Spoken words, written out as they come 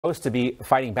supposed to be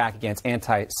fighting back against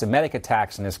anti-Semitic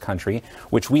attacks in this country,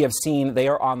 which we have seen they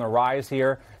are on the rise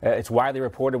here. It's widely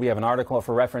reported. We have an article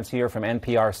for reference here from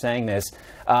NPR saying this.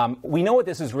 We know what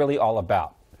this is really all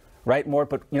about, right,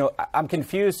 Mort? But, I'm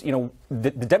confused.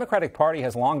 The Democratic Party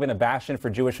has long been a bastion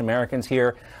for Jewish Americans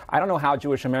here. I don't know how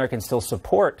Jewish Americans still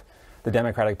support the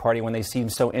Democratic Party when they seem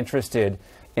so interested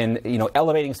in,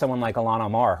 elevating someone like Ilhan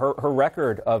Omar. Her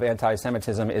record of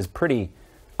anti-Semitism is pretty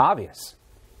obvious.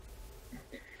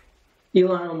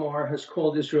 Ilhan Omar has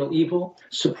called Israel evil,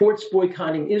 supports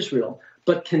boycotting Israel,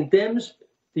 but condemns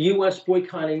the U.S.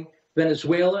 boycotting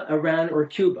Venezuela, Iran, or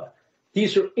Cuba.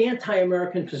 These are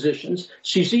anti-American positions.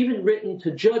 She's even written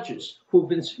to judges who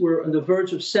were on the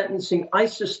verge of sentencing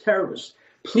ISIS terrorists,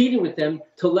 pleading with them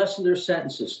to lessen their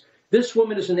sentences. This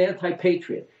woman is an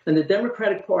anti-patriot, and the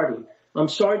Democratic Party, I'm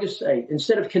sorry to say,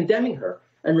 instead of condemning her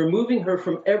and removing her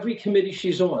from every committee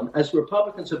she's on, as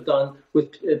Republicans have done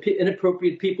with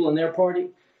inappropriate people in their party,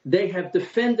 they have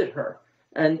defended her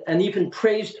and even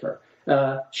praised her.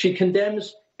 She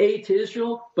condemns aid to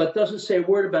Israel, but doesn't say a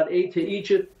word about aid to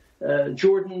Egypt,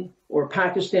 Jordan, or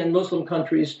Pakistan, Muslim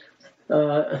countries.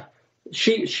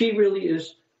 She really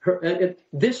is her.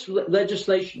 This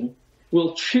legislation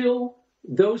will chill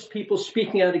those people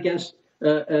speaking out against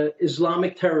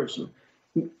Islamic terrorism.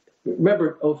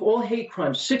 Remember, of all hate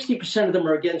crimes, 60% of them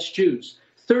are against Jews,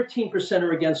 13%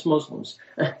 are against Muslims.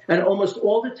 And almost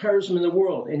all the terrorism in the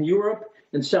world, in Europe,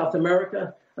 in South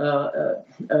America,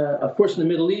 of course in the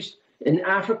Middle East, in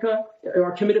Africa,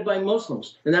 are committed by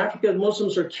Muslims. In Africa,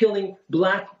 Muslims are killing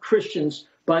black Christians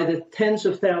by the tens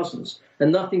of thousands,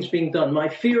 and nothing's being done. My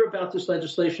fear about this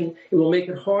legislation, it will make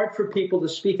it hard for people to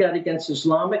speak out against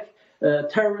Islamic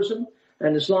terrorism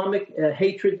and Islamic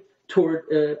hatred toward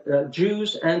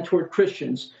Jews and toward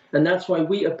Christians. And that's why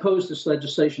we oppose this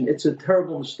legislation. It's a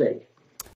terrible mistake.